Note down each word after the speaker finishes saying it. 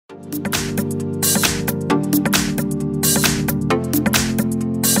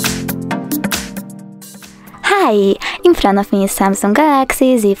Hi! In front of me is Samsung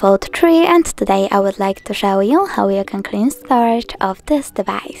Galaxy Z Fold 3 and today I would like to show you how you can clean storage of this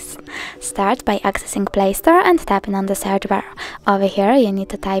device. Start by accessing Play Store and tapping on the search bar. Over here you need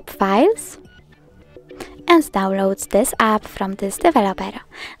to type Files and download this app from this developer.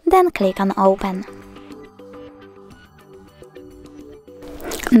 Then click on Open.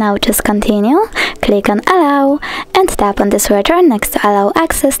 Now just continue, click on Allow and tap on the switcher next to allow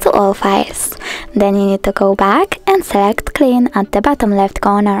access to all files. Then you need to go back and select Clean at the bottom left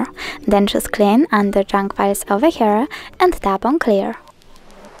corner. Then choose Clean under Junk Files over here and tap on Clear.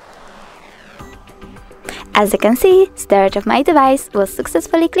 As you can see, storage of my device was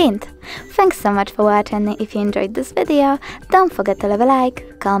successfully cleaned. Thanks so much for watching. If you enjoyed this video, don't forget to leave a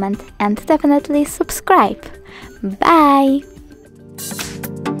like, comment and definitely subscribe. Bye!